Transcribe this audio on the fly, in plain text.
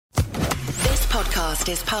podcast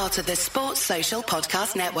is part of the Sports Social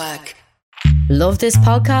Podcast Network. Love this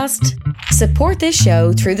podcast? Support this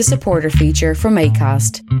show through the supporter feature from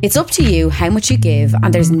Acast. It's up to you how much you give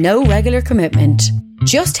and there's no regular commitment.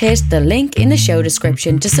 Just hit the link in the show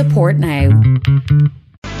description to support now.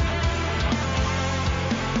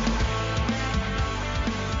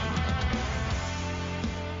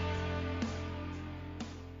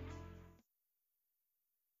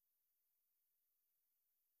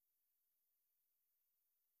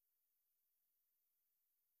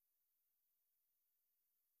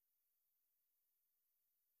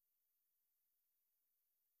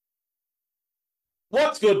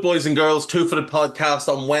 What's good, boys and girls? Two-Footed Podcast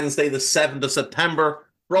on Wednesday, the 7th of September,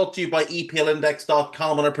 brought to you by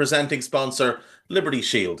EPLindex.com and our presenting sponsor, Liberty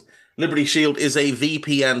Shield. Liberty Shield is a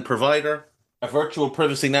VPN provider. A virtual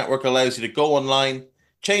privacy network allows you to go online,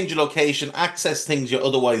 change your location, access things you're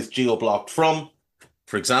otherwise geo-blocked from.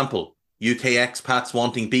 For example, UK expats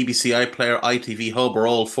wanting BBC iPlayer, ITV Hub or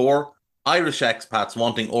all four, Irish expats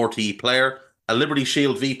wanting RTE Player, a Liberty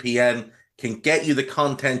Shield VPN can get you the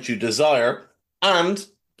content you desire and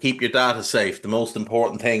keep your data safe, the most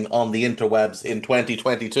important thing on the interwebs in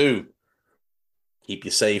 2022. Keep you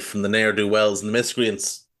safe from the ne'er-do-wells and the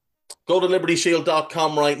miscreants. Go to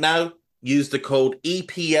libertyshield.com right now. Use the code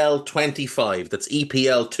EPL25, that's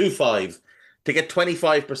EPL25, to get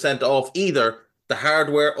 25% off either the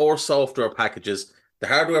hardware or software packages. The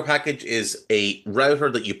hardware package is a router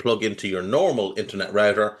that you plug into your normal internet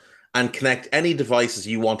router and connect any devices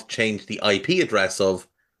you want to change the IP address of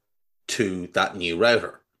to that new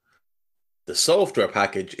router. The software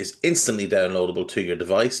package is instantly downloadable to your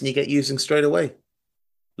device and you get using straight away.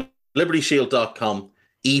 LibertyShield.com,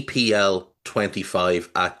 EPL25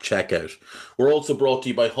 at checkout. We're also brought to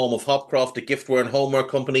you by Home of Hopcroft, a giftware and homeware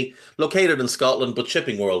company located in Scotland but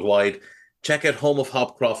shipping worldwide. Check out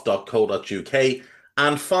homeofhopcroft.co.uk.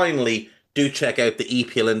 And finally, do check out the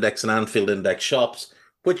EPL Index and Anfield Index shops,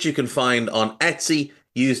 which you can find on Etsy.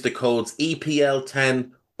 Use the codes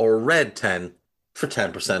EPL10 or RED10 for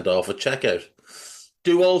 10% off at checkout.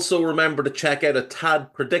 Do also remember to check out A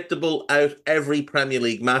Tad Predictable, out every Premier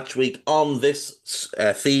League match week on this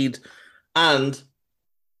feed, and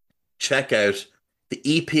check out the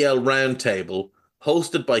EPL Roundtable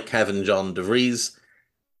hosted by Kevin John DeVries.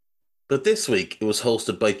 But this week it was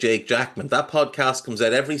hosted by Jake Jackman. That podcast comes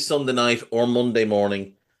out every Sunday night or Monday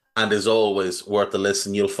morning and is always worth a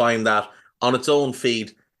listen. You'll find that on its own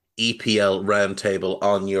feed, EPL Roundtable,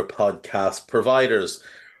 on your podcast providers.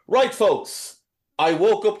 Right, folks, I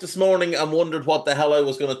woke up this morning and wondered what the hell I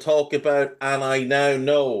was going to talk about, and I now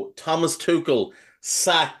know. Thomas Tuchel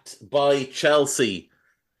sacked by Chelsea.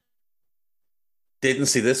 Didn't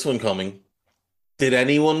see this one coming. Did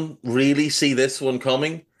anyone really see this one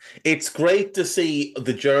coming? It's great to see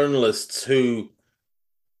the journalists who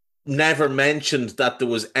never mentioned that there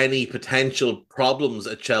was any potential problems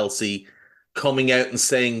at Chelsea coming out and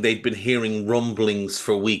saying they'd been hearing rumblings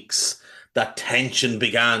for weeks, that tension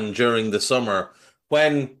began during the summer,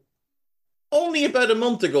 when only about a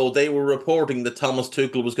month ago they were reporting that Thomas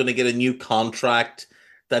Tuchel was going to get a new contract,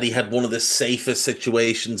 that he had one of the safest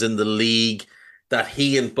situations in the league, that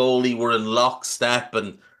he and Bowley were in lockstep,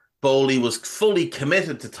 and Bowley was fully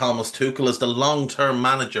committed to Thomas Tuchel as the long-term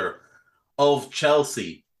manager of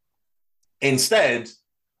Chelsea. Instead,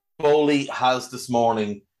 Bowley has this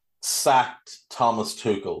morning sacked Thomas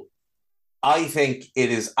Tuchel. I think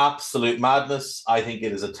it is absolute madness. I think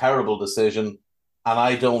it is a terrible decision, and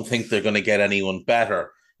I don't think they're going to get anyone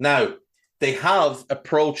better. Now, they have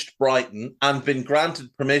approached Brighton and been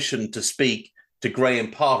granted permission to speak to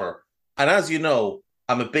Graham Potter. And as you know,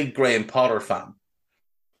 I'm a big Graham Potter fan.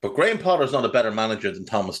 But Graham Potter's not a better manager than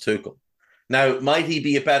Thomas Tuchel. Now, might he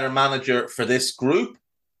be a better manager for this group?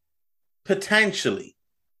 Potentially.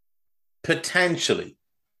 Potentially.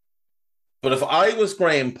 But if I was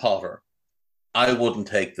Graham Potter, I wouldn't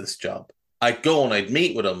take this job. I'd go and I'd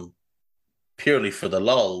meet with him purely for the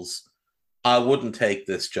lulz. I wouldn't take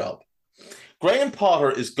this job. Graham Potter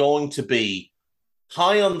is going to be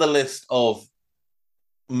high on the list of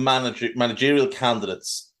managerial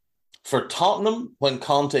candidates for Tottenham when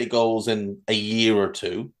Conte goes in a year or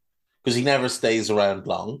two, because he never stays around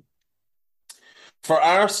long. For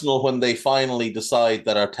Arsenal when they finally decide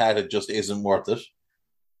that Arteta just isn't worth it.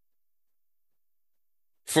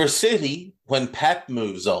 For City, when Pep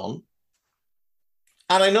moves on,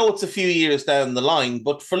 and I know it's a few years down the line,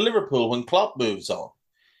 but for Liverpool, when Klopp moves on,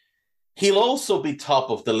 he'll also be top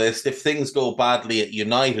of the list if things go badly at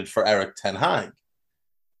United for Erik ten Hag.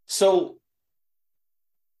 So,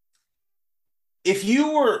 if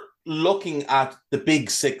you were looking at the big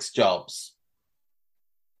six jobs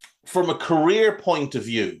from a career point of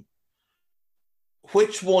view,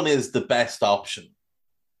 which one is the best option?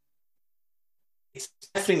 It's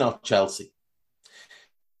definitely not Chelsea.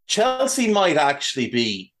 Chelsea might actually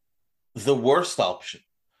be the worst option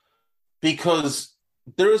because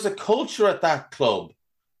there is a culture at that club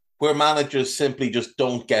where managers simply just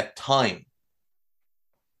don't get time.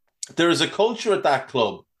 There is a culture at that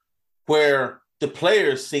club where the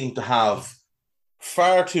players seem to have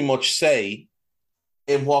far too much say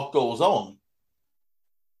in what goes on.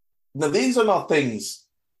 Now, these are not things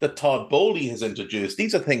that Todd Bowley has introduced.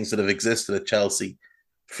 These are things that have existed at Chelsea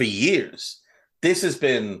for years. This has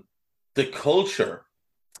been the culture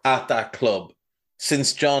at that club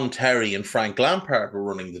since John Terry and Frank Lampard were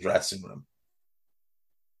running the dressing room.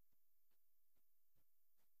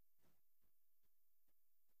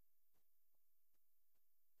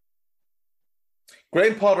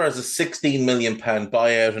 Graham Potter has a £16 million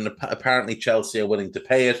buyout, and apparently Chelsea are willing to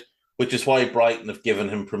pay it, which is why Brighton have given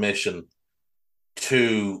him permission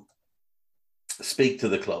to speak to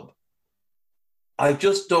the club. I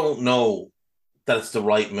just don't know that it's the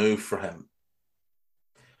right move for him.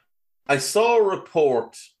 I saw a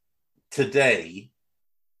report today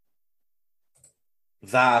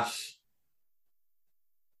that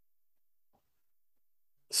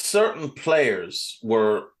certain players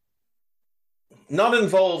were not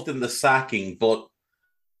involved in the sacking, but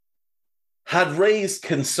had raised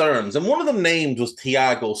concerns. And one of them named was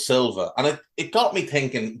Thiago Silva. And it got me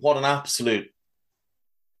thinking, what an absolute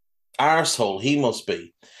arsehole he must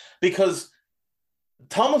be. Because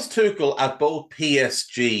Thomas Tuchel at both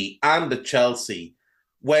PSG and at Chelsea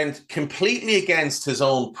went completely against his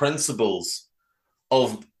own principles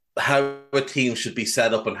of how a team should be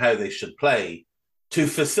set up and how they should play to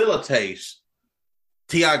facilitate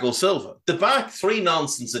Thiago Silva. The back three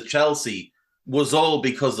nonsense at Chelsea was all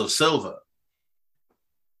because of Silva.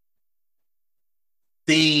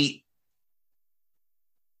 The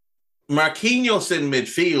Marquinhos in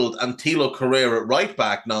midfield and Thilo Carrera at right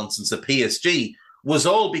back nonsense at PSG was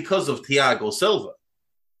all because of Thiago Silva.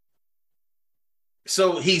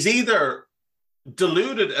 So he's either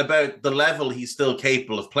deluded about the level he's still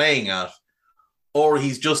capable of playing at, or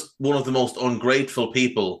he's just one of the most ungrateful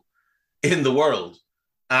people in the world.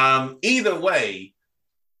 Either way,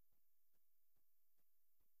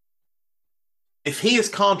 if he has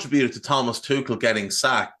contributed to Thomas Tuchel getting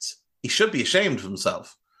sacked, he should be ashamed of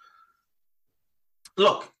himself.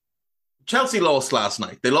 Look, Chelsea lost last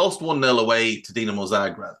night. They lost 1-0 away to Dinamo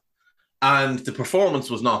Zagreb, and the performance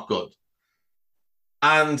was not good.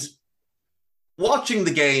 And watching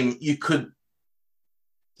the game, you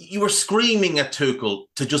were screaming at Tuchel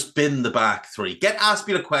to just bin the back three. Get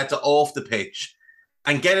Azpilicueta off the pitch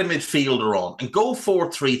and get a midfielder on and go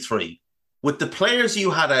 4-3-3. With the players you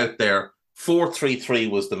had out there, 4-3-3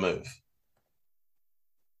 was the move.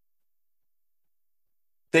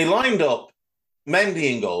 They lined up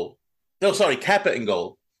Mendy in goal. No, sorry, Kepa in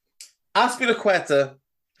goal. Azpilicueta,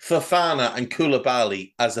 Fofana and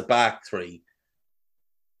Koulibaly as a back three.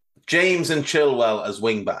 James and Chilwell as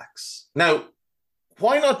wing backs. Now,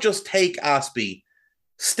 why not just take Aspie,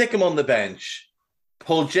 stick him on the bench,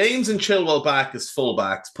 pull James and Chilwell back as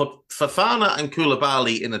fullbacks, put Fofana and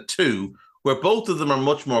Koulibaly in a 2, where both of them are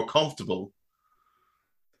much more comfortable,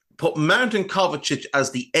 put Mount and Kovacic as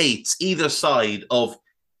the 8s, either side of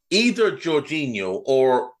either Jorginho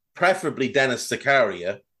or preferably Dennis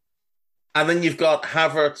Zakaria, and then you've got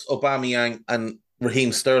Havertz, Aubameyang and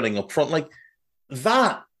Raheem Sterling up front. Like,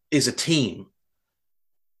 that is a team.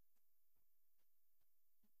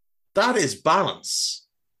 That is balance.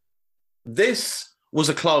 This was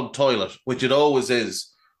a clogged toilet, which it always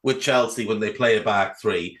is with Chelsea when they play a back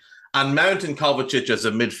three. And Mount and Kovacic as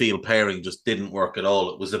a midfield pairing just didn't work at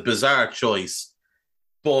all. It was a bizarre choice.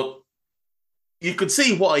 But you could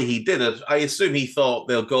see why he did it. I assume he thought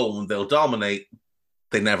they'll go and they'll dominate.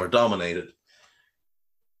 They never dominated.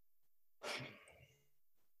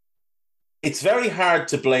 It's very hard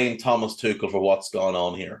to blame Thomas Tuchel for what's gone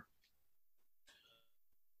on here.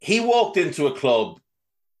 He walked into a club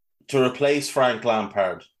to replace Frank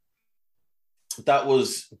Lampard that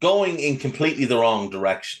was going in completely the wrong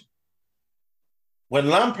direction. When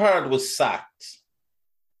Lampard was sacked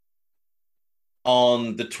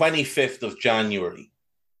on the 25th of January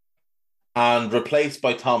and replaced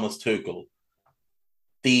by Thomas Tuchel,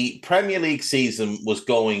 the Premier League season was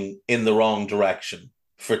going in the wrong direction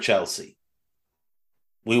for Chelsea.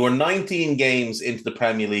 We were 19 games into the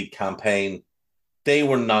Premier League campaign. They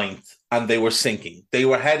were 9th and they were sinking. They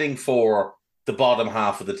were heading for the bottom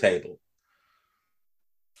half of the table.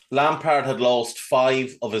 Lampard had lost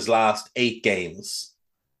 5 of his last 8 games.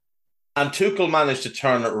 And Tuchel managed to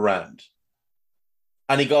turn it around.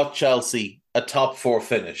 And he got Chelsea a top 4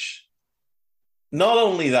 finish. Not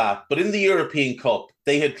only that, but in the European Cup,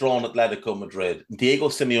 they had drawn Atletico Madrid. Diego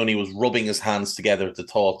Simeone was rubbing his hands together at the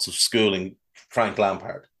thoughts of schooling Frank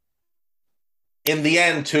Lampard. In the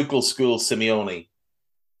end, Tuchel schooled Simeone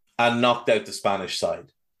and knocked out the Spanish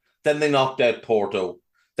side. Then they knocked out Porto.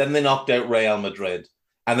 Then they knocked out Real Madrid.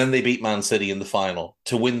 And then they beat Man City in the final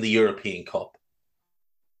to win the European Cup.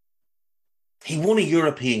 He won a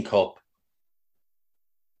European Cup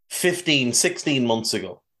 15, 16 months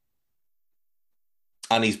ago.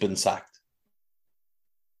 And he's been sacked.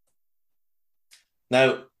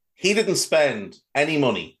 Now, he didn't spend any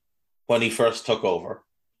money when he first took over.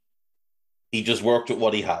 He just worked with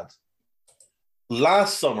what he had.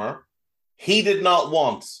 Last summer, he did not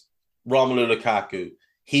want Romelu Lukaku.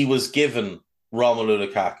 He was given Romelu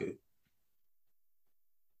Lukaku.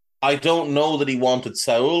 I don't know that he wanted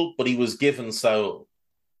Saul, but he was given Saul.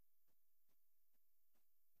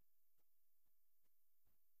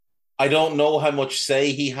 I don't know how much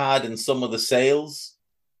say he had in some of the sales.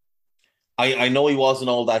 I know he wasn't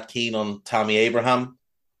all that keen on Tammy Abraham,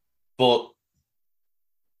 but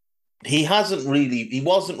he wasn't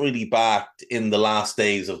really backed in the last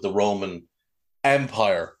days of the Roman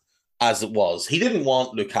Empire as it was. He didn't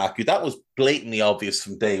want Lukaku. That was blatantly obvious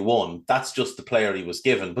from day one. That's just the player he was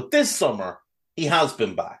given. But this summer, he has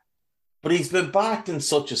been backed. But he's been backed in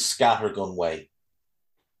such a scattergun way.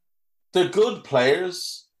 They're good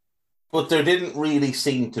players, but there didn't really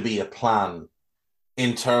seem to be a plan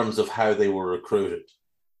in terms of how they were recruited.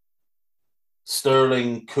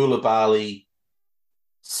 Sterling, Koulibaly,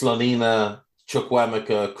 Slonina,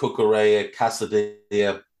 Chukwuemeka, Cucurella,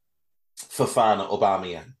 Casadilla, Fofana,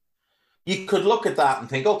 Aubameyang. You could look at that and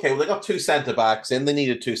think, okay, well, they got 2 centre-backs in. They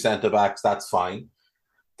needed 2 centre-backs. That's fine.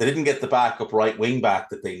 They didn't get the backup right wing-back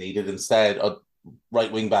that they needed. Instead, a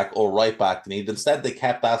right wing-back or right-back they needed. Instead, they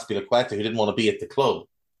kept Azpilicueta, who didn't want to be at the club.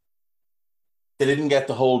 They didn't get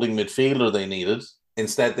the holding midfielder they needed.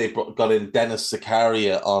 Instead, they got in Dennis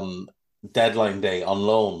Zakaria on deadline day on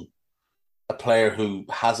loan, a player who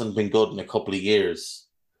hasn't been good in a couple of years.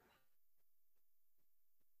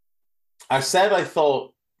 I said I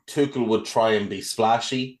thought Tuchel would try and be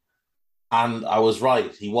splashy, and I was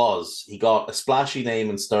right. He was. He got a splashy name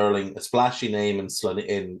in Sterling, a splashy name in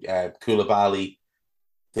Koulibaly.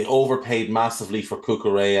 They overpaid massively for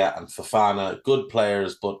Cucurella and Fofana. Good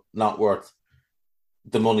players, but not worth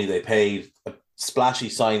the money they paid. A splashy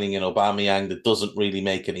signing in Aubameyang that doesn't really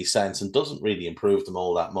make any sense and doesn't really improve them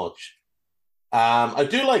all that much. I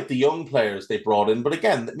do like the young players they brought in, but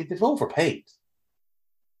again, I mean, they've overpaid.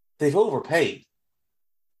 They've overpaid.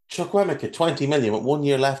 Chukwuemeka, 20 million with 1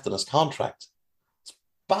 year left on his contract. It's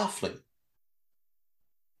baffling.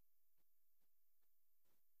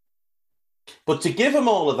 But to give him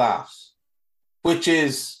all of that, which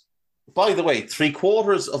is, by the way,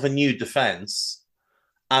 3/4 of a new defence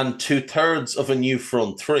and 2/3 of a new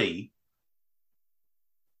front three,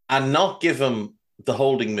 and not give him the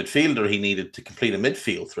holding midfielder he needed to complete a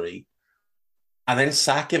midfield three, and then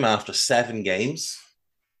sack him after 7 games.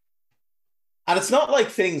 And it's not like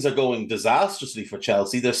things are going disastrously for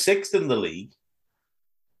Chelsea. They're 6th in the league.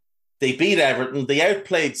 They beat Everton. They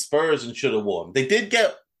outplayed Spurs and should have won. They did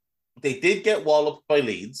get walloped by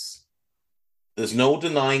Leeds. There's no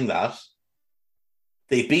denying that.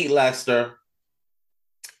 They beat Leicester.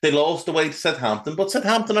 They lost away to Southampton, but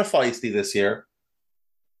Southampton are feisty this year.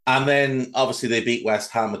 And then, obviously, they beat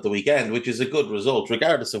West Ham at the weekend, which is a good result.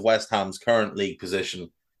 Regardless of West Ham's current league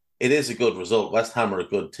position, it is a good result. West Ham are a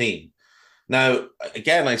good team. Now,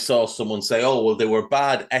 again, I saw someone say, oh, well, they were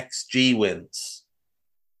bad XG wins.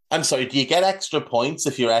 I'm sorry, do you get extra points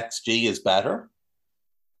if your XG is better?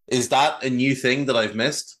 Is that a new thing that I've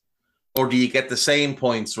missed? Or do you get the same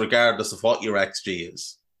points regardless of what your XG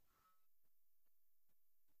is?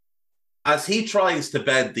 As he tries to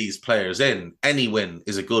bed these players in, any win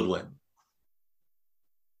is a good win.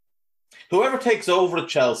 Whoever takes over at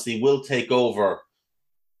Chelsea will take over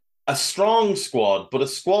a strong squad, but a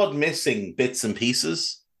squad missing bits and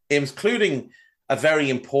pieces, including a very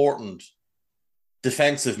important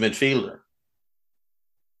defensive midfielder.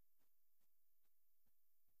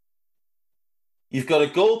 You've got a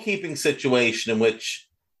goalkeeping situation in which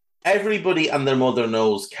everybody and their mother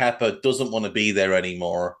knows Kepa doesn't want to be there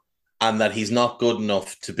anymore and that he's not good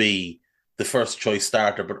enough to be the first choice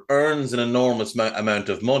starter, but earns an enormous amount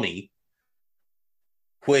of money,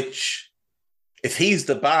 which, if he's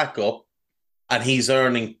the backup and he's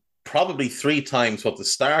earning probably 3 times what the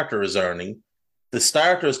starter is earning, the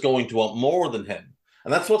starter is going to want more than him.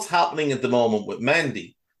 And that's what's happening at the moment with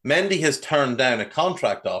Mendy. Mendy has turned down a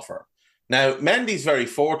contract offer Now, Mendy's very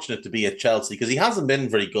fortunate to be at Chelsea because he hasn't been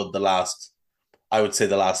very good I would say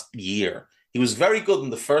the last year. He was very good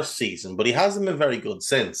in the first season, but he hasn't been very good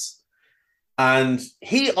since. And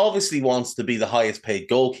he obviously wants to be the highest paid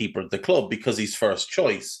goalkeeper at the club because he's first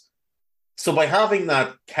choice. So by having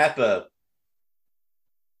that Kepa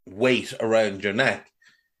weight around your neck,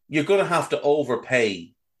 you're going to have to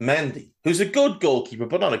overpay Mendy, who's a good goalkeeper,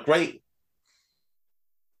 but not a great.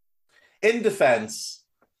 In defence,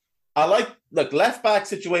 left back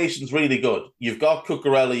situation's really good. You've got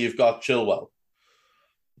Cucurella, you've got Chilwell.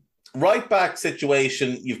 Right back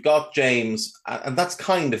situation, you've got James, and that's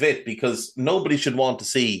kind of it because nobody should want to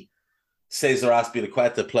see Cesar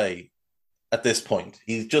Azpilicueta play at this point.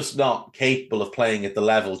 He's just not capable of playing at the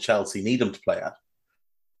level Chelsea need him to play at.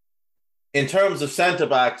 In terms of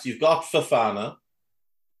centre-backs, you've got Fofana,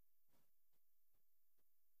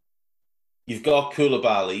 you've got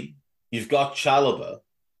Koulibaly, you've got Chalobah,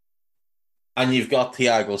 and you've got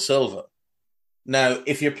Thiago Silva. Now,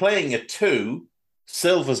 if you're playing a 2,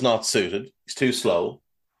 Silva's not suited. He's too slow.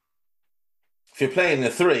 If you're playing a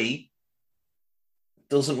 3,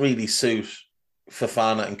 doesn't really suit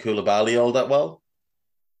Fofana and Koulibaly all that well.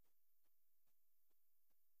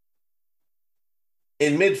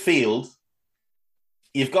 In midfield,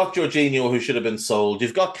 you've got Jorginho, who should have been sold.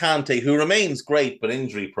 You've got Kante, who remains great but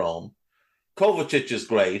injury-prone. Kovacic is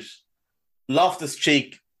great.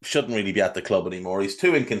 Loftus-Cheek shouldn't really be at the club anymore. He's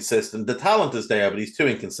too inconsistent. The talent is there, but he's too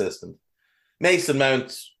inconsistent. Mason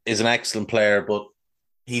Mount is an excellent player, but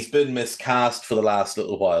he's been miscast for the last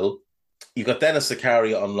little while. You've got Dennis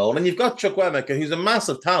Zakaria on loan, and you've got Chukwuemeka, who's a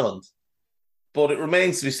massive talent, but it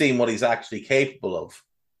remains to be seen what he's actually capable of.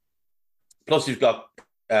 Plus, you've got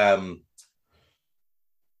Casady,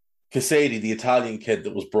 the Italian kid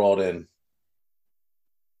that was brought in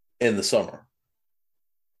the summer.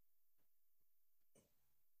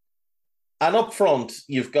 And up front,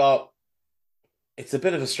 it's a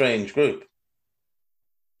bit of a strange group.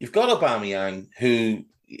 You've got Aubameyang, who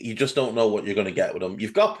you just don't know what you're going to get with him.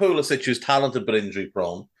 You've got Pulisic, who's talented but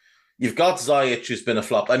injury-prone. You've got Ziyech, who's been a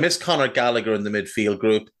flop. I miss Conor Gallagher in the midfield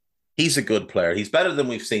group. He's a good player. He's better than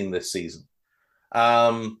we've seen this season.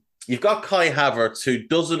 You've got Kai Havertz, who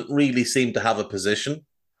doesn't really seem to have a position.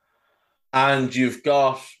 And you've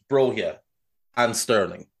got Broja and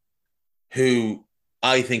Sterling, who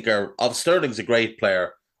I think Sterling's a great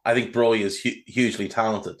player. I think Broja is hugely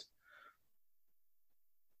talented.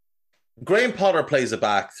 Graham Potter plays a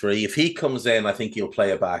back 3. If he comes in, I think he'll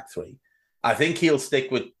play a back 3. I think he'll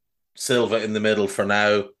stick with Silva in the middle for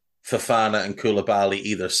now, Fofana and Koulibaly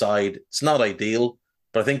either side. It's not ideal,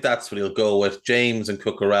 but I think that's what he'll go with. James and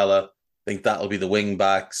Cucurella, I think that'll be the wing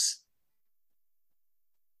backs.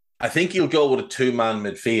 I think he'll go with a 2-man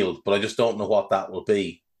midfield, but I just don't know what that will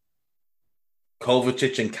be.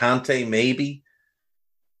 Kovacic and Kante, maybe.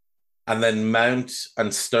 And then Mount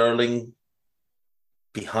and Sterling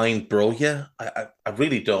behind Broja. I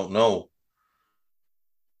really don't know.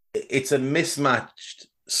 It's a mismatched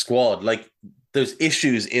squad. Like, there's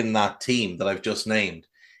issues in that team that I've just named.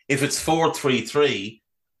 If it's 4-3-3,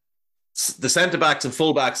 the centre-backs and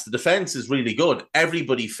full-backs, the defence is really good.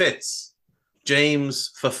 Everybody fits.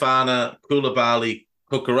 James, Fofana, Koulibaly,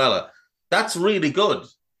 Cucurella. That's really good.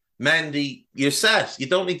 Mendy, you're set. You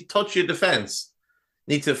don't need to touch your defence.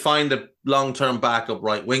 You need to find a long-term backup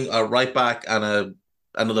right back and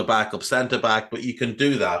another backup centre-back, but you can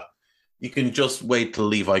do that. You can just wait till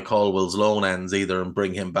Levi Colwell's loan ends either and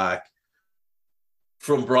bring him back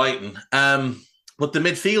from Brighton. But the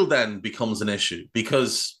midfield then becomes an issue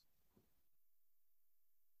because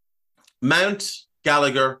Mount,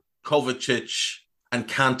 Gallagher, Kovacic, and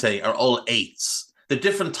Kante are all 8s. They're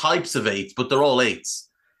different types of 8s, but they're all 8s.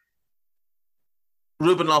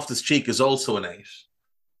 Ruben Loftus-Cheek is also an 8.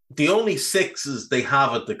 The only 6s they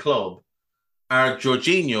have at the club are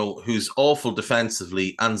Jorginho, who's awful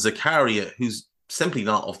defensively, and Zakaria, who's simply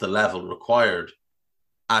not of the level required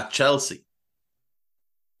at Chelsea.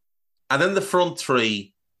 And then the front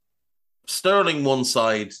 3, Sterling one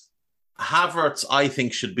side, Havertz I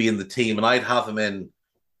think should be in the team, and I'd have him in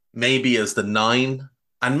maybe as the 9.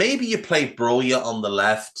 And maybe you play Broja on the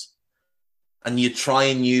left and you try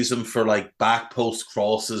and use him for like back post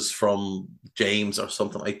crosses from James or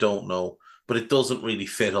something. I don't know. But it doesn't really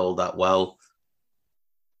fit all that well.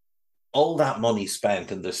 All that money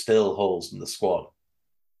spent and there's still holes in the squad.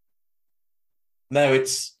 Now,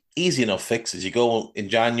 it's easy enough fixes. You go in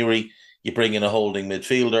January, you bring in a holding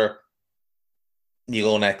midfielder. You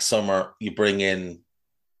go next summer, you bring in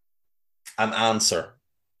an answer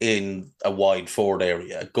in a wide forward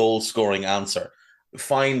area, a goal-scoring answer.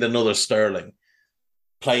 Find another Sterling.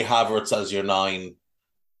 Play Havertz as your 9.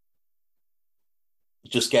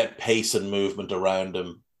 just get pace and movement around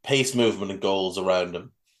him, pace, movement, and goals around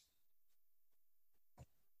him.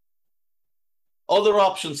 Other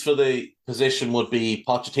options for the position would be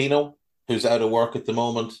Pochettino, who's out of work at the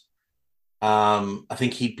moment. I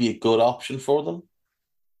think he'd be a good option for them.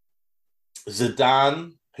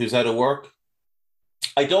 Zidane, who's out of work.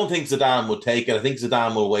 I don't think Zidane would take it. I think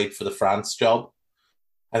Zidane will wait for the France job.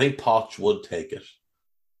 I think Poch would take it.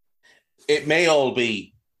 It may all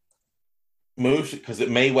be moot because it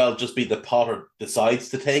may well just be that Potter decides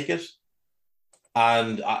to take it.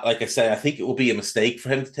 And like I say, I think it will be a mistake for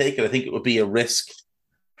him to take it. I think it would be a risk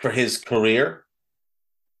for his career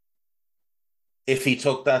if he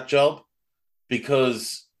took that job,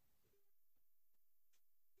 because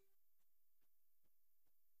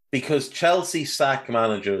Chelsea sack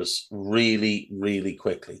managers really, really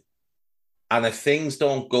quickly. And if things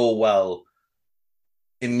don't go well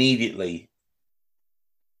immediately,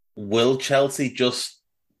 will Chelsea just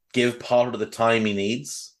give Potter the time he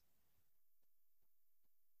needs?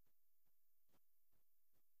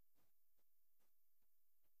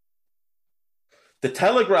 The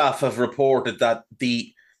Telegraph have reported that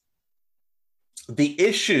the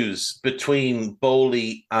issues between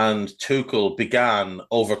Bowley and Tuchel began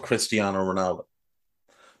over Cristiano Ronaldo,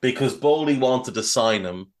 because Bowley wanted to sign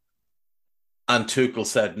him and Tuchel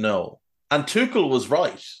said no. And Tuchel was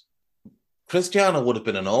right. Cristiano would have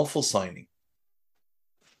been an awful signing.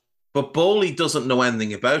 But Bowley doesn't know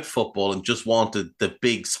anything about football and just wanted the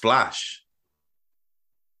big splash.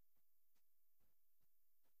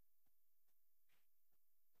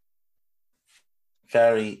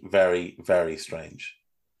 Very, very, very strange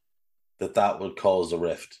that would cause a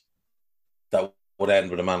rift that would end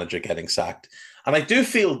with a manager getting sacked. And I do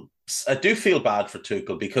feel bad for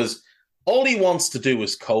Tuchel, because all he wants to do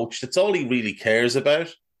is coach. That's all he really cares about.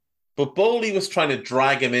 But Bowley was trying to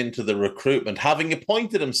drag him into the recruitment, having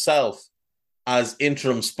appointed himself as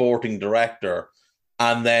interim sporting director,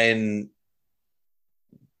 and then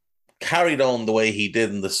carried on the way he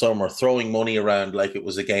did in the summer, throwing money around like it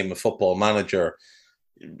was a game of Football Manager,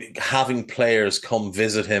 having players come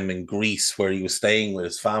visit him in Greece where he was staying with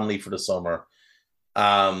his family for the summer,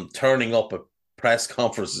 turning up at press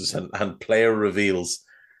conferences and player reveals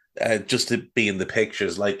just to be in the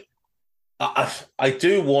pictures. Like, I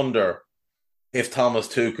do wonder if Thomas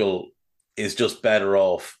Tuchel is just better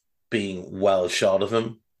off being well shot of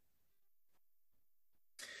him.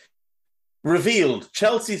 Revealed,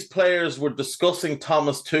 Chelsea's players were discussing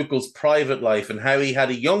Thomas Tuchel's private life and how he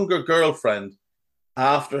had a younger girlfriend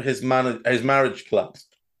after his marriage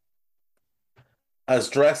collapsed, as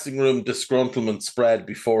dressing room disgruntlement spread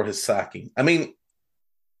before his sacking. I mean,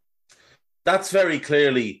 that's very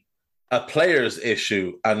clearly a player's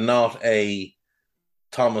issue and not a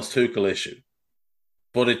Thomas Tuchel issue.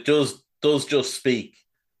 But it does just speak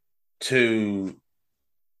to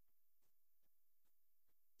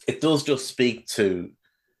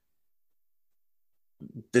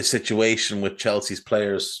the situation with Chelsea's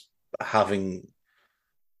players having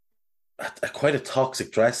quite a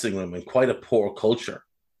toxic dressing room and quite a poor culture.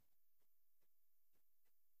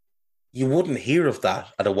 You wouldn't hear of that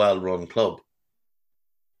at a well-run club.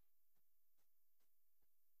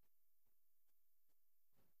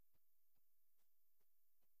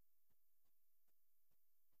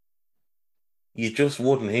 You just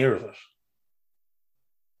wouldn't hear of it.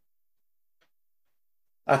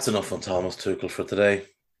 That's enough on Thomas Tuchel for today.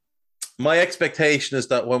 My expectation is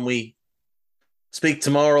that when we speak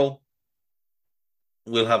tomorrow,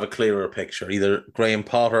 we'll have a clearer picture. Either Graham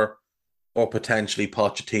Potter or potentially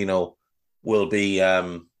Pochettino will be,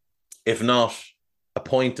 if not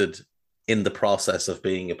appointed, in the process of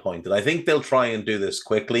being appointed. I think they'll try and do this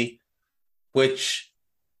quickly, which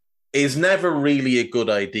is never really a good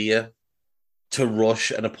idea, to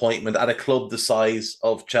rush an appointment at a club the size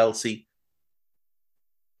of Chelsea.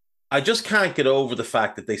 I just can't get over the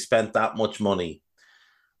fact that they spent that much money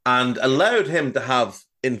and allowed him to have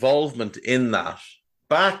involvement in that,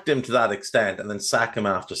 backed him to that extent, and then sack him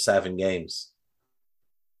after 7 games.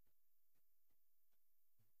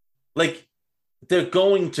 Like, they're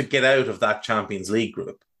going to get out of that Champions League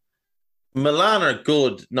group. Milan are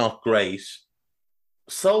good, not great.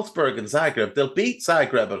 Salzburg and Zagreb, they'll beat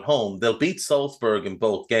Zagreb at home. They'll beat Salzburg in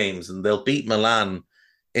both games, and they'll beat Milan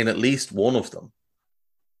in at least one of them.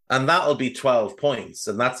 And that'll be 12 points,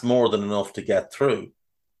 and that's more than enough to get through.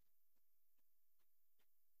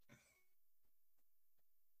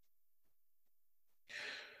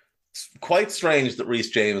 It's quite strange that Reece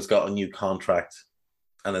James got a new contract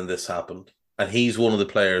and then this happened. And he's one of the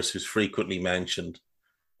players who's frequently mentioned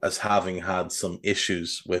as having had some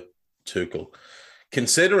issues with Tuchel.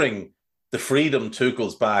 Considering the freedom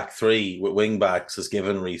Tuchel's back three with wing backs has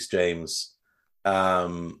given Reece James,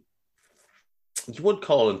 you would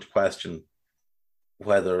call into question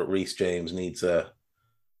whether Reece James needs a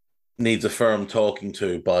firm talking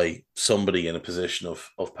to by somebody in a position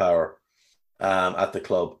of power at the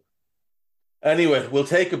club. Anyway, we'll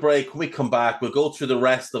take a break. When we come back, we'll go through the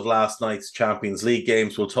rest of last night's Champions League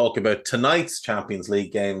games. We'll talk about tonight's Champions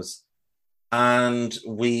League games, and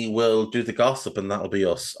we will do the gossip, and that'll be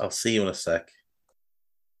us. I'll see you in a sec.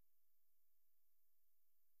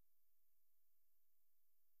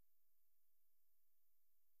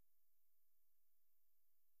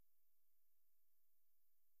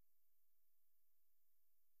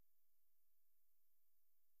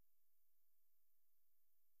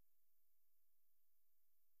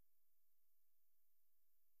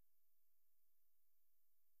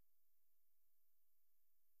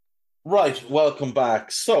 Right, welcome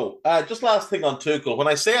back. So, just last thing on Tuchel. When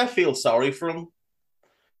I say I feel sorry for him,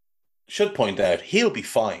 should point out he'll be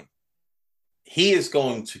fine. He is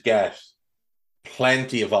going to get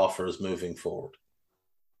plenty of offers moving forward.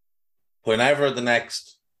 Whenever the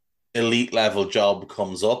next elite level job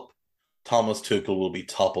comes up, Thomas Tuchel will be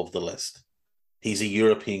top of the list. He's a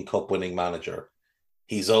European Cup winning manager.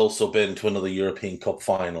 He's also been to another European Cup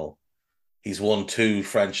final. He's won 2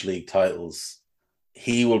 French league titles.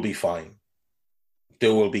 He will be fine.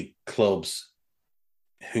 There will be clubs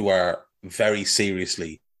who are very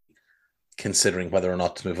seriously considering whether or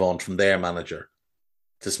not to move on from their manager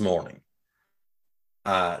this morning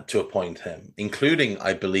to appoint him, including,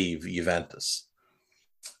 I believe, Juventus.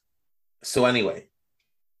 So anyway,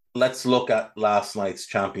 let's look at last night's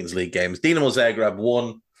Champions League games. Dinamo Zagreb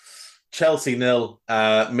 1, Chelsea 0.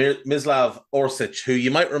 Mislav Orsic, who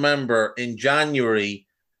you might remember in January,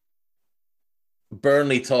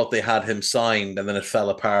 Burnley thought they had him signed and then it fell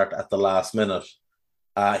apart at the last minute.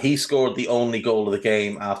 He scored the only goal of the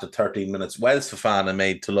game after 13 minutes. Wes Fofana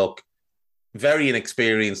made to look very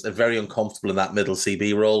inexperienced and very uncomfortable in that middle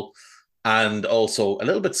CB role, and also a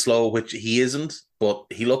little bit slow, which he isn't, but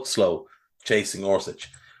he looked slow chasing Orsic.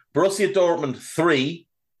 Borussia Dortmund 3,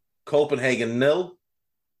 Copenhagen 0.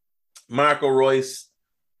 Marco Reus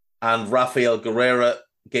and Rafael Guerreiro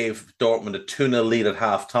gave Dortmund a 2-0 lead at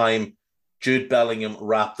half-time. Jude Bellingham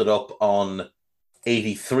wrapped it up on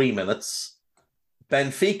 83 minutes.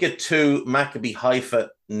 Benfica 2, Maccabi Haifa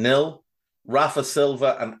 0. Rafa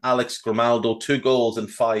Silva and Alex Grimaldo, 2 goals in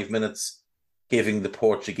 5 minutes, giving the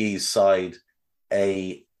Portuguese side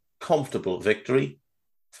a comfortable victory.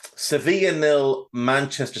 Sevilla 0,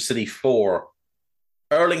 Manchester City 4.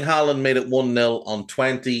 Erling Haaland made it 1-0 on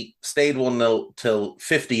 20, stayed 1-0 till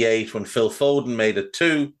 58 when Phil Foden made it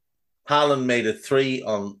 2. Haaland made it 3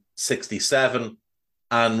 on 67,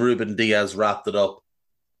 and Ruben Diaz wrapped it up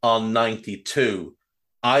on 92.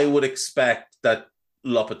 I would expect that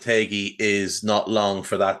Lopetegui is not long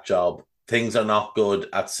for that job. Things are not good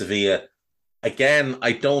at Sevilla. Again,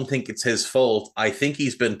 I don't think it's his fault. I think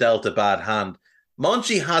he's been dealt a bad hand.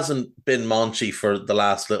 Monchi hasn't been Monchi for the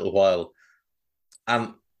last little while.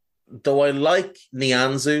 And though I like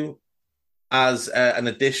Nianzou as an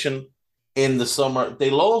addition in the summer,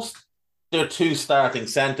 they lost their 2 starting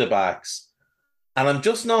centre-backs. And I'm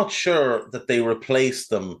just not sure that they replaced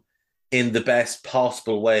them in the best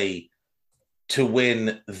possible way to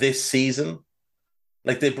win this season.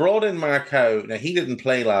 Like, they brought in Marcao. Now, he didn't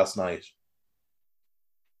play last night.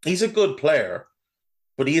 He's a good player,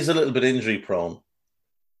 but he is a little bit injury-prone.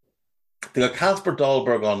 They got Kasper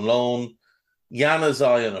Dolberg on loan,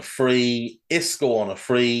 Januzaj on a free, Isco on a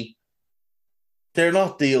free. They're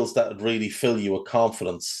not deals that would really fill you with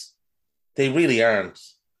confidence. They really aren't.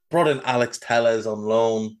 Brought in Alex Telles on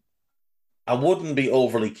loan. I wouldn't be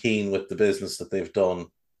overly keen with the business that they've done.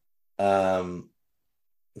 Sending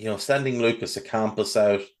Lucas Ocampos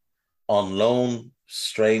out on loan,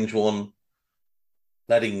 strange one.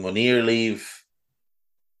 Letting Munir leave.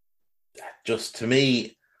 Just, to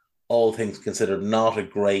me, all things considered, not a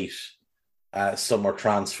great summer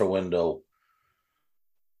transfer window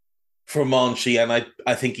for Monchi, and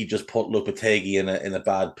I think he just put Lopetegui in a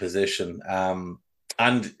bad position.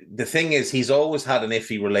 And the thing is, he's always had an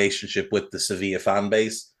iffy relationship with the Sevilla fan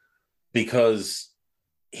base because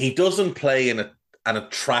he doesn't play in an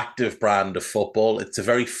attractive brand of football. It's a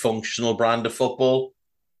very functional brand of football,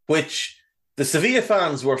 which the Sevilla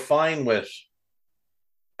fans were fine with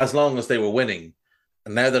as long as they were winning.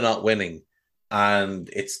 And now they're not winning, and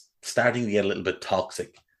it's starting to get a little bit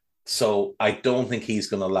toxic. So I don't think he's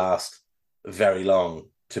going to last very long,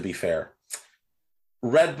 to be fair.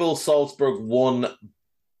 Red Bull Salzburg 1,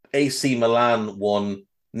 AC Milan 1.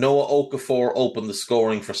 Noah Okafor opened the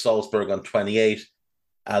scoring for Salzburg on 28.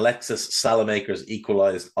 Alexis Salamakers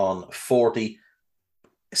equalised on 40.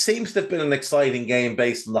 It seems to have been an exciting game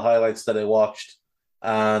based on the highlights that I watched.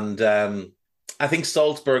 And I think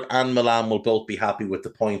Salzburg and Milan will both be happy with the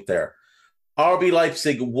point there. RB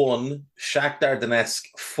Leipzig 1, Shakhtar Donetsk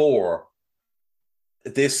 4.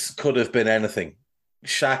 This could have been anything.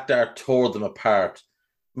 Shakhtar tore them apart.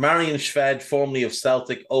 Marian Shved, formerly of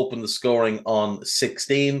Celtic, opened the scoring on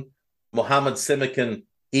 16. Mohamed Simikin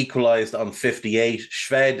equalised on 58.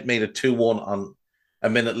 Shved made it 2-1 on a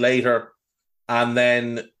minute later. And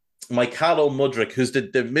then Mykhailo Mudryk, who's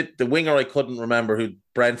the winger I couldn't remember who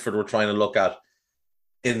Brentford were trying to look at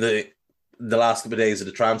in the last couple of days of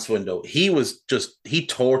the transfer window. He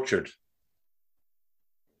tortured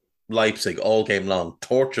Leipzig all game long,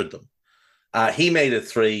 tortured them. He made it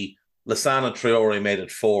 3. Lassana Traore made it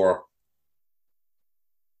 4.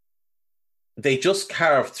 They just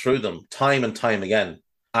carved through them time and time again.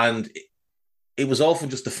 And it was often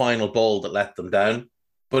just the final ball that let them down.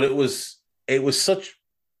 But it was such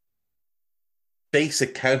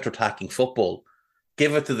basic counter-attacking football.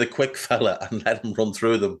 Give it to the quick fella and let him run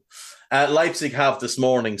through them. Leipzig have this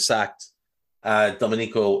morning sacked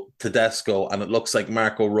Domenico Tedesco, and it looks like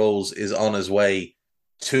Marco Rose is on his way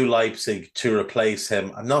to Leipzig to replace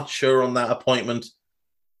him. I'm not sure on that appointment,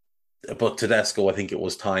 but Tedesco, I think it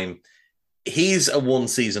was time. He's a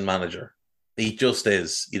one-season manager. He just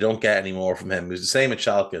is. You don't get any more from him. He was the same at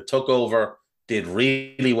Schalke. Took over, did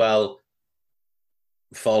really well.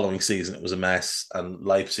 Following season, it was a mess, and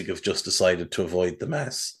Leipzig have just decided to avoid the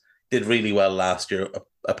mess. Did really well last year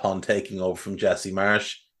upon taking over from Jesse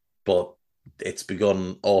Marsch, but it's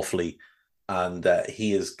begun awfully, and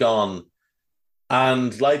he is gone.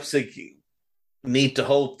 And Leipzig need to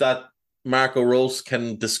hope that Marco Rose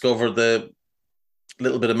can discover the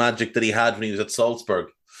little bit of magic that he had when he was at Salzburg.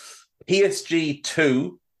 PSG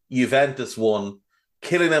 2, Juventus 1.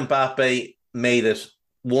 Kylian Mbappe made it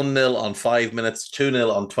 1-0 on 5 minutes,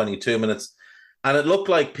 2-0 on 22 minutes. And it looked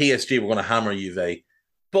like PSG were going to hammer Juve.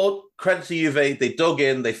 But credit to Juve, they dug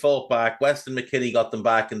in, they fought back. Weston McKennie got them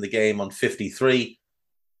back in the game on 53.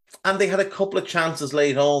 And they had a couple of chances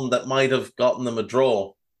late on that might have gotten them a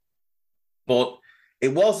draw. But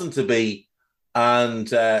it wasn't to be. And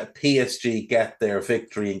PSG get their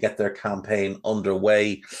victory and get their campaign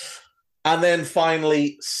underway. And then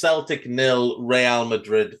finally, Celtic 0, Real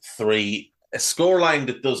Madrid 3. A scoreline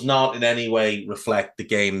that does not in any way reflect the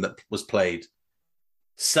game that was played.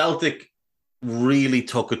 Celtic really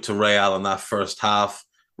took it to Real in that first half.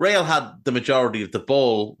 Real had the majority of the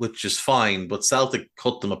ball, which is fine, but Celtic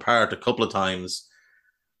cut them apart a couple of times.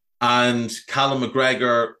 And Callum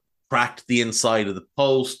McGregor cracked the inside of the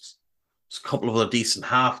post. There's a couple of other decent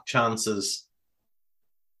half chances.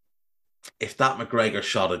 If that McGregor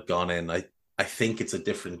shot had gone in, I think it's a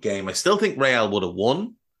different game. I still think Real would have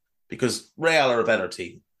won because Real are a better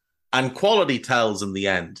team. And quality tells in the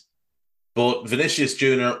end. But Vinicius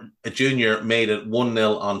Junior made it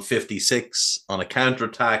 1-0 on 56 on a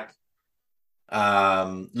counter-attack.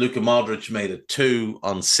 Luka Modric made it 2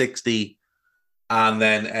 on 60. And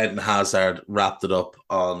then Eden Hazard wrapped it up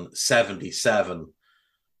on 77.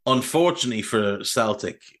 Unfortunately for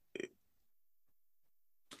Celtic,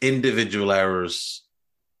 individual errors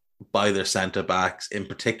by their centre-backs, in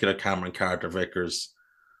particular Cameron Carter-Vickers,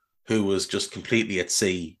 who was just completely at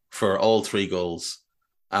sea for all 3 goals,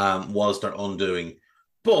 was their undoing.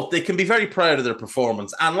 But they can be very proud of their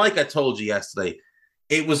performance. And like I told you yesterday,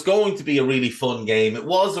 it was going to be a really fun game. It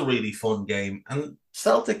was a really fun game. And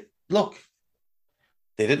Celtic, look,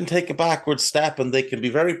 they didn't take a backward step, and they can be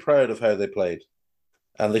very proud of how they played.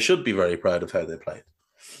 And they should be very proud of how they played.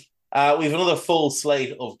 We have another full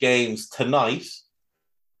slate of games tonight.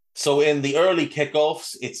 So in the early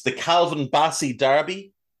kickoffs, it's the Calvin Bassey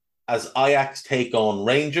derby as Ajax take on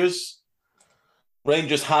Rangers.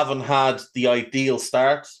 Rangers haven't had the ideal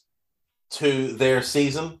start to their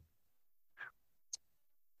season.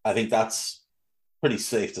 I think that's pretty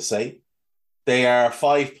safe to say. They are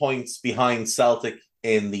 5 points behind Celtic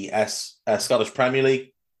in the Scottish Premier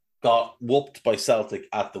League. Got whooped by Celtic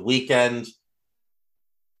at the weekend.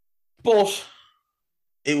 But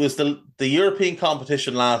it was the European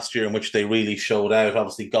competition last year in which they really showed out.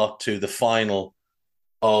 Obviously got to the final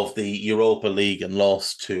of the Europa League and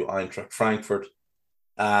lost to Eintracht Frankfurt.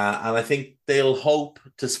 And I think they'll hope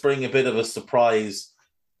to spring a bit of a surprise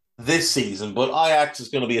this season. But Ajax is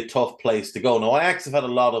going to be a tough place to go. Now, Ajax have had a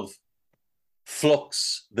lot of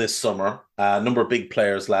flux this summer. A number of big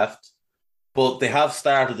players left. But they have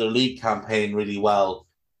started their league campaign really well,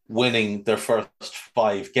 winning their first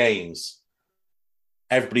 5 games.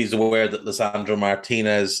 Everybody's aware that Lisandro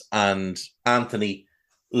Martinez and Anthony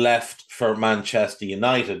left for Manchester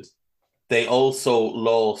United. They also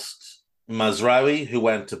lost Mazraoui, who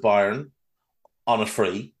went to Bayern on a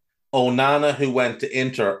free, Onana, who went to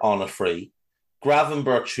Inter on a free,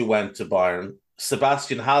 Gravenberch, who went to Bayern,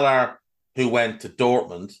 Sebastian Haller, who went to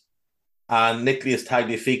Dortmund, and Nicolas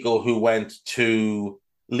Tagliafico, who went to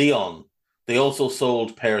Lyon. They also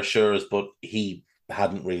sold Per Schurz, but he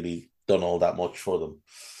hadn't really done all that much for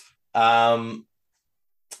them.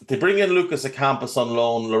 They bring in Lucas Ocampos on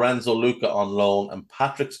loan, Lorenzo Luca on loan, and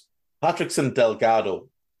Patrickson Delgado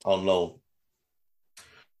on loan,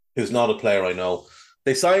 who's not a player I know.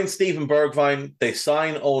 They sign Steven Bergwijn, they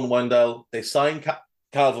sign Owen Wendell, they sign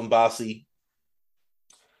Calvin Bassey,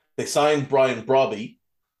 they sign Brian Brobby,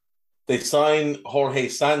 they sign Jorge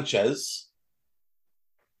Sanchez,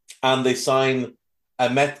 and they sign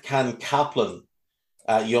Ahmet Can Kaplan,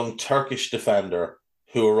 a young Turkish defender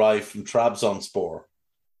who arrived from Trabzonspor.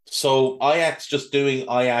 So Ajax just doing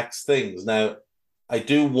Ajax things. Now, I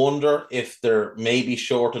do wonder if they're maybe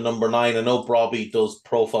short a number 9. I know Brobby does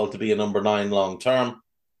profile to be a number 9 long term,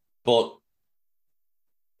 but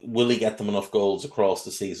will he get them enough goals across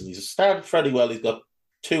the season? He's started fairly well. He's got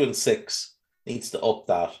 2 and 6. Needs to up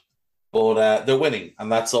that. But they're winning,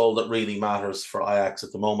 and that's all that really matters for Ajax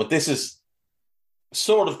at the moment. This is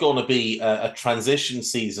sort of going to be a transition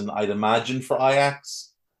season, I'd imagine, for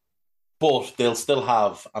Ajax, but they'll still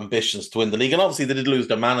have ambitions to win the league. And obviously they did lose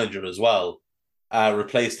their manager as well,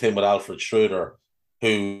 replaced him with Alfred Schroeder,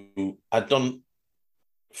 who had done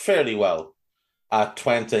fairly well at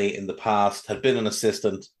Twente in the past, had been an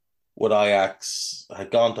assistant with Ajax,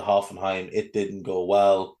 had gone to Hoffenheim. It didn't go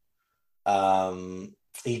well.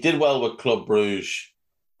 He did well with Club Brugge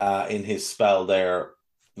in his spell there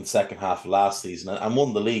in the second half of last season and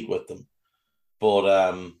won the league with them.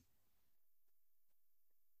 But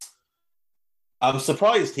I'm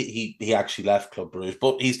surprised he actually left Club Brugge,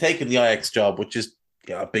 but he's taken the Ajax job, which is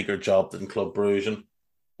a bigger job than Club Brugge, and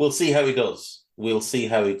we'll see how he does.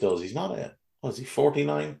 He's not was he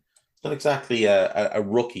 49? He's not exactly a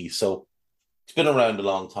rookie, so he's been around a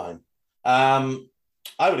long time.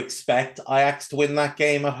 I would expect Ajax to win that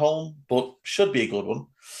game at home, but should be a good one.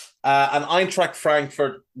 And Eintracht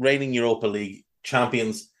Frankfurt, reigning Europa League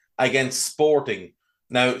champions, against Sporting.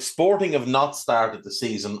 Now, Sporting have not started the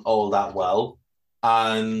season all that well,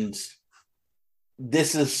 and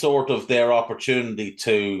this is sort of their opportunity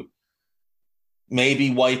to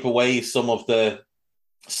maybe wipe away some of the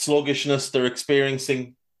sluggishness they're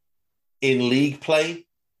experiencing in league play.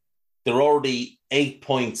 They're already 8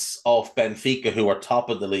 points off Benfica, who are top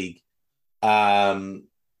of the league.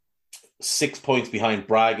 6 points behind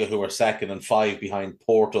Braga, who are second, and 5 behind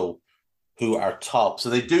Porto, who are top. So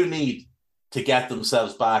they do need to get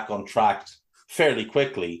themselves back on track fairly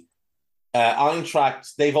quickly.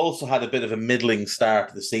 Eintracht, they've also had a bit of a middling start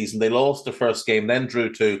to the season. They lost their first game, then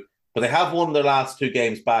drew 2, but they have won their last 2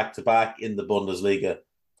 games back-to-back in the Bundesliga.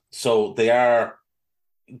 So they are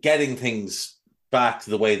getting things back to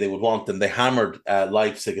the way they would want them. They hammered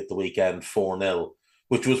Leipzig at the weekend 4-0,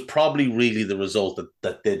 which was probably really the result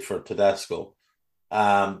that did for Tedesco.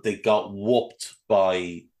 They got whooped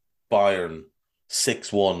by Bayern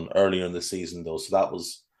 6-1 earlier in the season, though. So that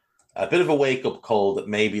was a bit of a wake-up call that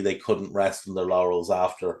maybe they couldn't rest on their laurels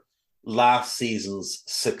after last season's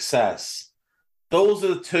success. Those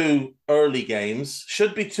are the 2 early games.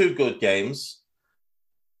 Should be 2 good games,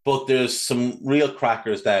 but there's some real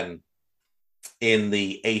crackers then in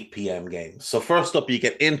the 8 p.m. game. So first up, you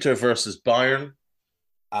get Inter versus Bayern.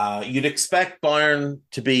 You'd expect Bayern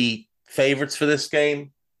to be favourites for this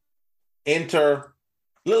game. Inter,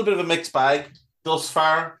 a little bit of a mixed bag thus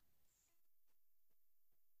far.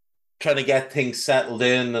 Trying to get things settled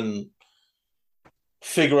in and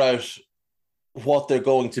figure out what they're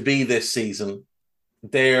going to be this season.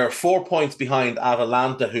 They're 4 points behind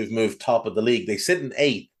Atalanta, who've moved top of the league. They sit in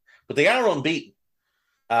 8th, but they are unbeaten.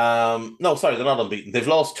 No, sorry, they're not unbeaten. They've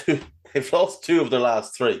lost 2. They've lost 2 of their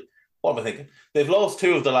last 3. What am I thinking? They've lost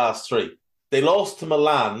 2 of the last 3. They lost to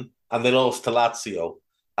Milan and they lost to Lazio.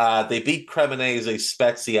 They beat Cremonese,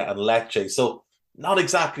 Spezia, and Lecce. So not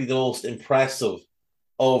exactly the most impressive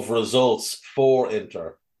of results for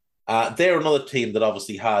Inter. They're another team that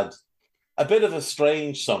obviously had a bit of a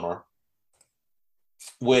strange summer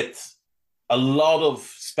with a lot of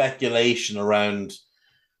speculation around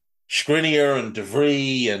Skriniar and De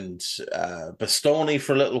Vrij and Bastoni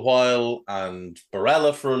for a little while and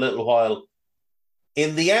Barella for a little while.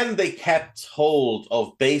 In the end, they kept hold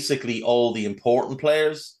of basically all the important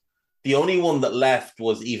players. The only one that left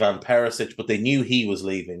was Ivan Perisic, but they knew he was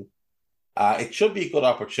leaving. It should be a good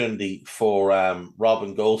opportunity for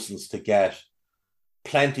Robin Gosens to get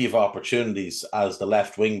plenty of opportunities as the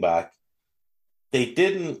left wing back. They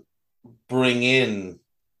didn't bring in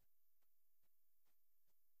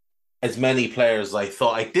as many players as I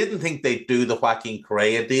thought. I didn't think they'd do the Joaquin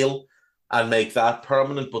Correa deal and make that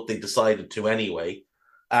permanent, but they decided to anyway.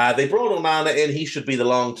 They brought Onana in. He should be the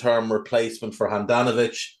long-term replacement for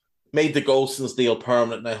Handanovic. Made the Gosens deal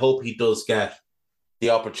permanent, and I hope he does get the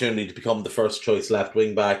opportunity to become the first-choice left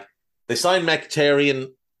wing-back. They signed Mkhitaryan.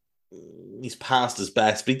 He's past his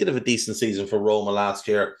best, but he did have a decent season for Roma last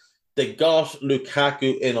year. They got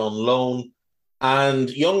Lukaku in on loan, and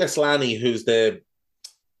young Aslani, who's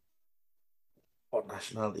what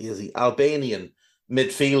nationality is he? Albanian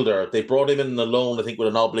midfielder. They brought him in on loan, I think, with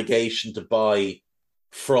an obligation to buy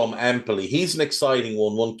from Empoli. He's an exciting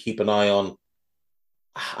one to keep an eye on.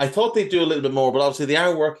 I thought they'd do a little bit more, but obviously they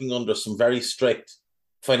are working under some very strict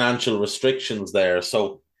financial restrictions there,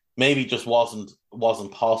 so maybe just wasn't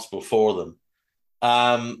possible for them.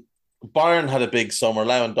 Bayern had a big summer.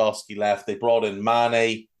 Lewandowski left. They brought in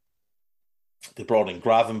Mane. They brought in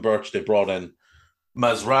Gravenberch. They brought in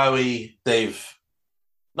Mazraoui. They've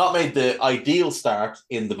not made the ideal start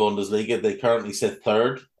in the Bundesliga. They currently sit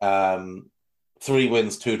third. 3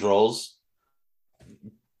 wins, 2 draws.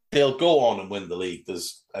 They'll go on and win the league.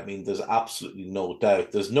 There's absolutely no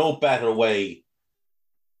doubt. There's no better way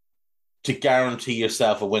to guarantee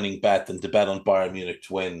yourself a winning bet than to bet on Bayern Munich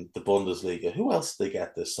to win the Bundesliga. Who else did they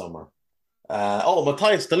get this summer?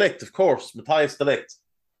 Matthias de Ligt, of course. Matthias de Ligt.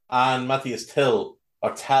 And Matthias Tell,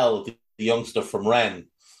 the youngster from Rennes.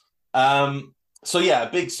 So yeah,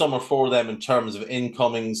 a big summer for them in terms of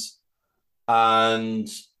incomings. And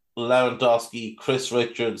Lewandowski, Chris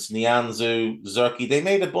Richards, Nianzou, Zerki, they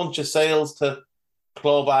made a bunch of sales to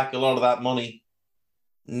claw back a lot of that money.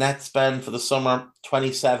 Net spend for the summer,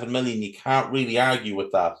 27 million. You can't really argue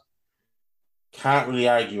with that. Can't really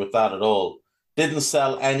argue with that at all. Didn't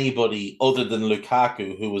sell anybody other than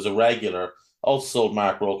Lukaku, who was a regular. Also sold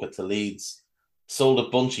Mark Roca to Leeds. Sold a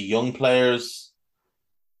bunch of young players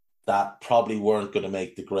that probably weren't going to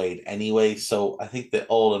make the grade anyway. So I think that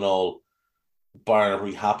all in all, Bayern are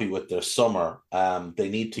really happy with their summer. They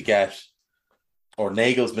need to get, or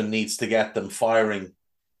Nagelsmann needs to get them firing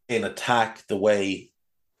in attack the way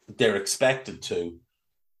they're expected to.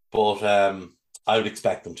 But I would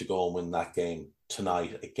expect them to go and win that game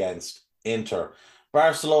tonight against Inter.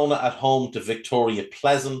 Barcelona at home to Victoria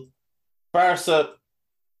Pleasant. Barca,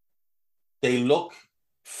 they look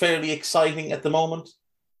fairly exciting at the moment.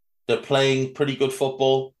 They're playing pretty good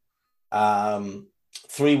football.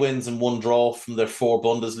 3 wins and 1 draw from their 4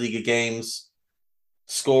 Bundesliga games.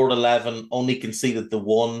 Scored 11, only conceded the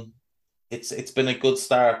 1. It's been a good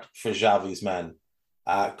start for Xavi's men.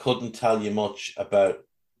 Couldn't tell you much about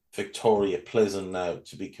Victoria Pleasant now,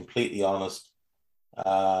 to be completely honest.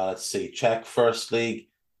 Let's see, Czech First League.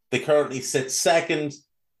 They currently sit second,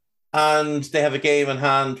 and they have a game in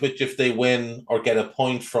hand, which if they win or get a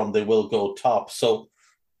point from, they will go top. So,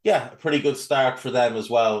 yeah, a pretty good start for them as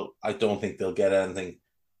well. I don't think they'll get anything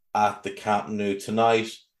at the Camp Nou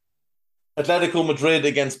tonight. Atletico Madrid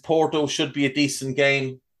against Porto should be a decent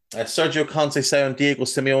game. Sergio Conceição and Diego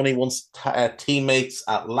Simeone, once teammates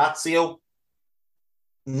at Lazio.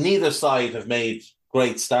 Neither side have made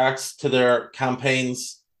great starts to their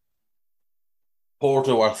campaigns.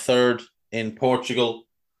 Porto are 3rd in Portugal.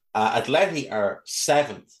 Atleti are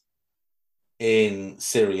 7th in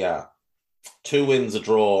Serie A. 2 wins, a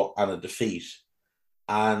draw, and a defeat.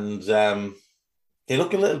 And they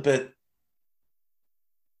look a little bit...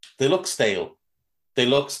 They look stale.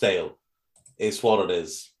 Is what it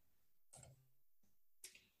is.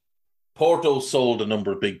 Porto sold a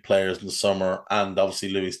number of big players in the summer, and obviously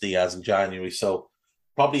Luis Diaz in January, so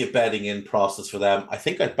probably a betting in process for them. I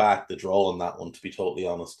think I'd back the draw on that one, to be totally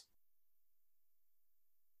honest.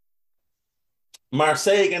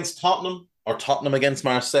 Marseille against Tottenham, or Tottenham against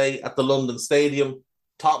Marseille at the London Stadium.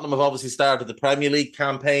 Tottenham have obviously started the Premier League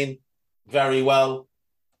campaign very well.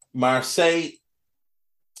 Marseille,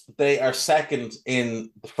 they are 2nd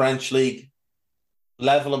in the French League,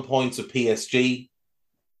 level in points with PSG,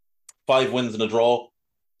 5 wins and a draw.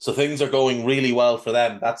 So things are going really well for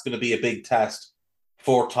them. That's going to be a big test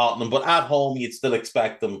for Tottenham. But at home, you'd still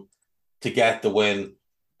expect them to get the win.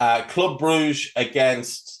 Club Brugge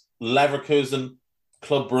against Leverkusen.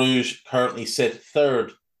 Club Brugge currently sit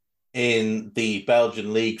 3rd in the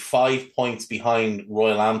Belgian league, 5 points behind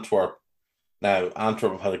Royal Antwerp. Now,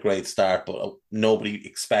 Antwerp have had a great start, but nobody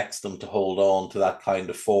expects them to hold on to that kind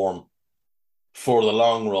of form for the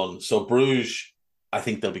long run. So Bruges, I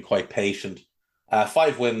think they'll be quite patient.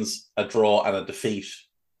 5 wins, a draw, and a defeat.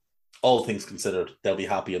 All things considered, they'll be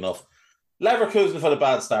happy enough. Leverkusen have had a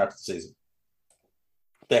bad start to the season.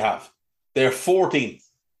 They have. They're 14th.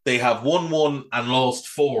 They have won 1 and lost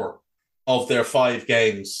 4 of their 5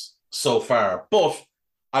 games so far. But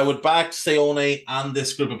I would back Seoane and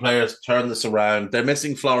this group of players to turn this around. They're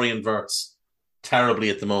missing Florian Wirtz terribly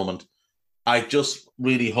at the moment. I just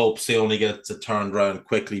really hope Seoane gets it turned around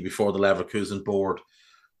quickly before the Leverkusen board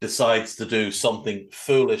decides to do something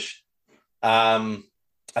foolish. I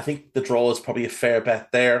think the draw is probably a fair bet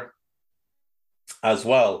there as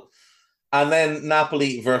well. And then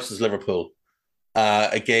Napoli versus Liverpool,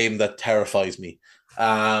 a game that terrifies me.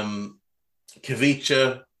 Kavica,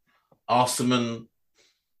 Osimhen,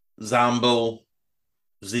 Zambo,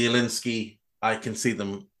 Zielinski, I can see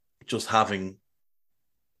them just having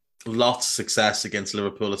lots of success against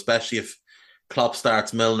Liverpool, especially if Klopp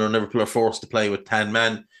starts Milner and Liverpool are forced to play with 10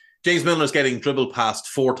 men. James Milner's getting dribbled past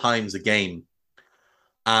 4 times a game,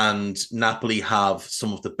 and Napoli have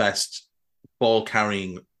some of the best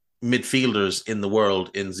ball-carrying midfielders in the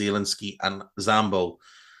world in Zielinski and Zambo,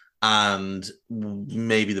 and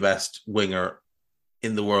maybe the best winger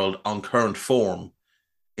in the world on current form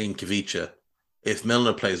in Kavica. If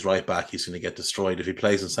Milner plays right back, he's going to get destroyed. If he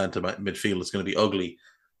plays in centre midfield, it's going to be ugly.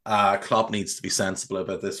 Klopp needs to be sensible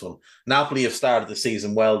about this one. Napoli have started the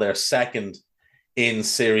season well. They're second in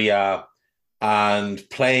Serie A and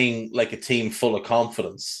playing like a team full of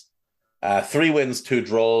confidence. 3 wins, 2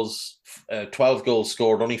 draws, 12 goals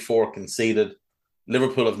scored, only 4 conceded.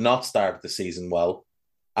 Liverpool have not started the season well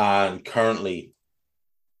and currently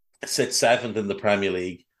sit 7th in the Premier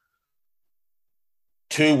League.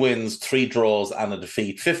 2 wins, 3 draws and a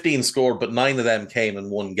defeat. 15 scored, but 9 of them came in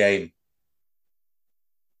 1 game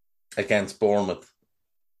against Bournemouth.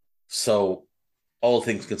 So, all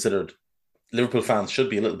things considered, Liverpool fans should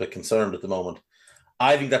be a little bit concerned at the moment.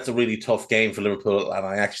 I think that's a really tough game for Liverpool, and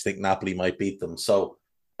I actually think Napoli might beat them. So,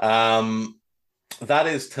 that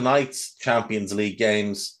is tonight's Champions League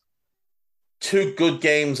games. 2 good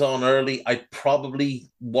games on early. I'd probably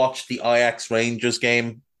watch the Ajax Rangers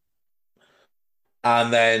game.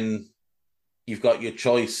 And then you've got your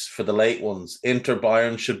choice for the late ones. Inter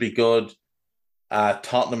Bayern should be good.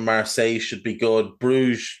 Tottenham Marseille should be good.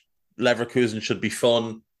 Bruges Leverkusen should be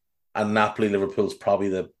fun. And Napoli Liverpool's probably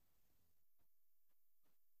the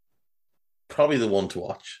one to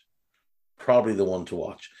watch. Probably the one to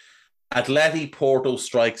watch. Atleti Porto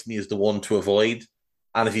strikes me as the one to avoid.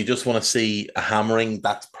 And if you just want to see a hammering,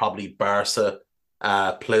 that's probably Barca,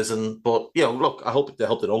 Plzen. But look, I hope they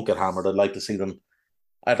don't get hammered. I'd like to see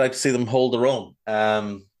them hold their own.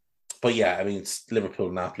 But yeah, I mean,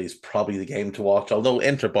 Liverpool Napoli is probably the game to watch. Although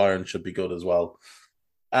Inter Bayern should be good as well.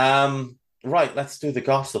 Right, let's do the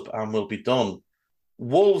gossip and we'll be done.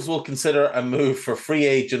 Wolves will consider a move for free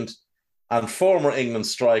agent and former England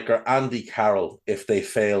striker Andy Carroll if they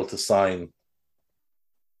fail to sign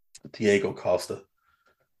Diego Costa.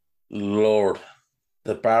 Lord,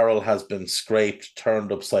 the barrel has been scraped,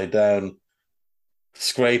 turned upside down,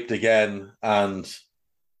 scraped again, and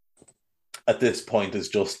at this point has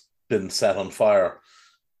just been set on fire.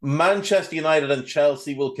 Manchester United and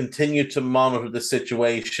Chelsea will continue to monitor the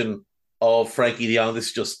situation of Frankie de Jong.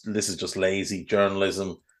 This is just lazy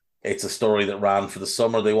journalism. It's a story that ran for the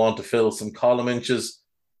summer. They want to fill some column inches,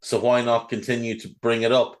 so why not continue to bring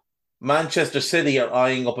it up? Manchester City are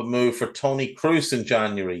eyeing up a move for Toni Kroos in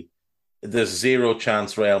January. There's 0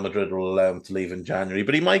 chance Real Madrid will allow him to leave in January,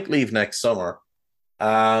 but he might leave next summer.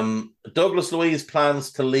 Douglas Luiz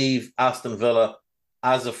plans to leave Aston Villa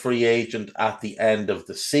as a free agent at the end of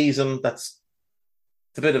the season. It's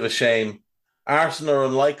a bit of a shame. Arsenal are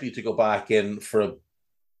unlikely to go back in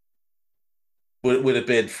with a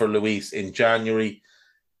bid for Luiz in January.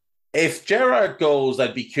 If Gerrard goes,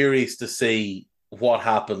 I'd be curious to see what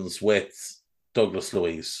happens with Douglas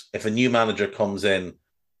Luiz. If a new manager comes in,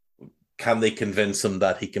 can they convince him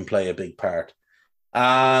that he can play a big part?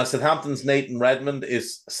 Southampton's Nathan Redmond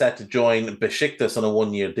is set to join Besiktas on a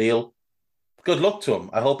 1-year deal. Good luck to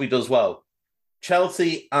him. I hope he does well.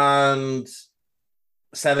 Chelsea and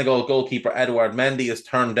Senegal goalkeeper Edouard Mendy has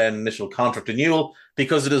turned down initial contract renewal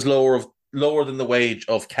because it is lower than the wage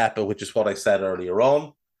of Kepa, which is what I said earlier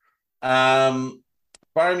on.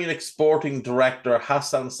 Bayern Munich sporting director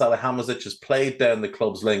Hassan Salihamidzic has played down the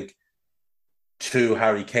club's link to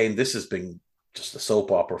Harry Kane. This has been just a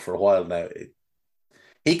soap opera for a while now.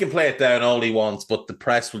 He can play it down all he wants, but the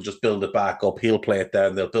press will just build it back up. He'll play it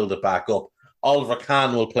down, they'll build it back up. Oliver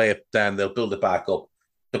Kahn will play it down, they'll build it back up.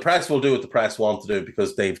 The press will do what the press want to do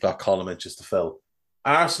because they've got column inches to fill.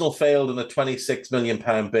 Arsenal failed in a £26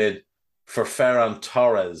 million bid for Ferran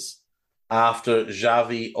Torres after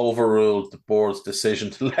Xavi overruled the board's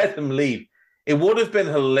decision to let him leave. It would have been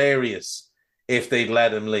hilarious if they'd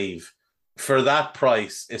let him leave. for that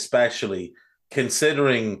price, especially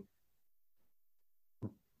considering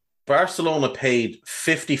Barcelona paid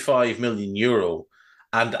 55 million euro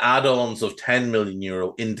and add-ons of 10 million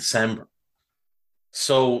euro in December.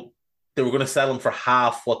 So they were going to sell him for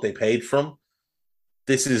half what they paid for him.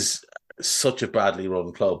 This is such a badly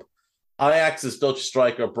run club. Ajax's Dutch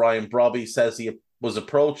striker Brian Brobby says he was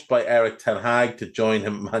approached by Erik ten Hag to join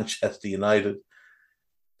him at Manchester United.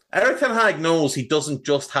 Erik ten Hag knows he doesn't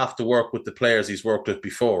just have to work with the players he's worked with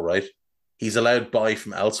before, right? He's allowed buy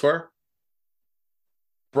from elsewhere.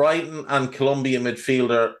 Brighton and Colombia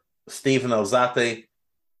midfielder Steven Alzate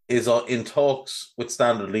is in talks with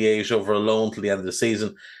Standard Liège over a loan till the end of the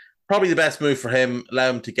season. Probably the best move for him, allow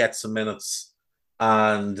him to get some minutes.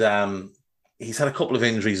 And he's had a couple of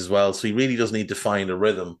injuries as well, so he really does need to find a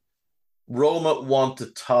rhythm. Roma want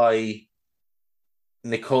to tie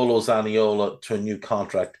Nicolo Zaniolo to a new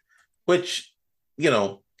contract, which,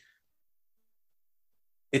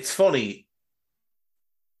 it's funny.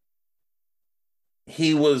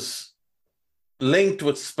 He was linked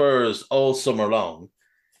with Spurs all summer long.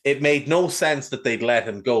 It made no sense that they'd let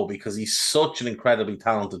him go because he's such an incredibly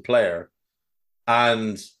talented player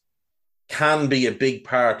and can be a big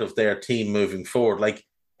part of their team moving forward. Like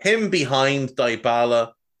him behind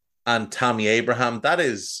Dybala and Tammy Abraham, that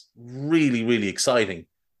is really, really exciting.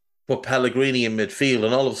 But Pellegrini in midfield,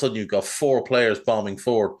 and all of a sudden you've got 4 players bombing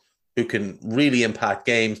forward who can really impact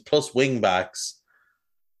games, plus wing backs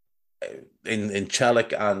in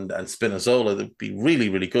Celik and Spinazzola. That'd be really,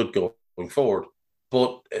 really good going forward.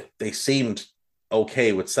 But they seemed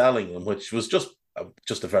okay with selling him, which was just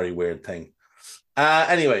a very weird thing.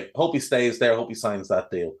 Anyway, hope he stays there. Hope he signs that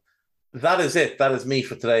deal. That is it. That is me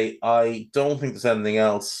for today. I don't think there's anything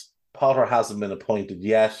else. Potter hasn't been appointed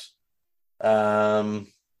yet. So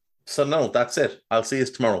no, that's it. I'll see you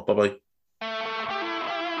tomorrow. Bye-bye.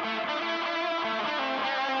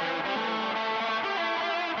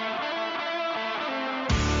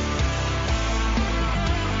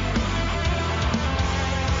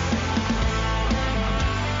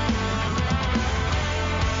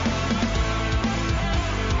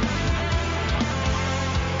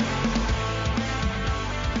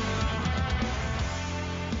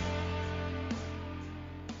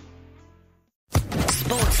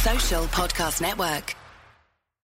 Social Podcast Network.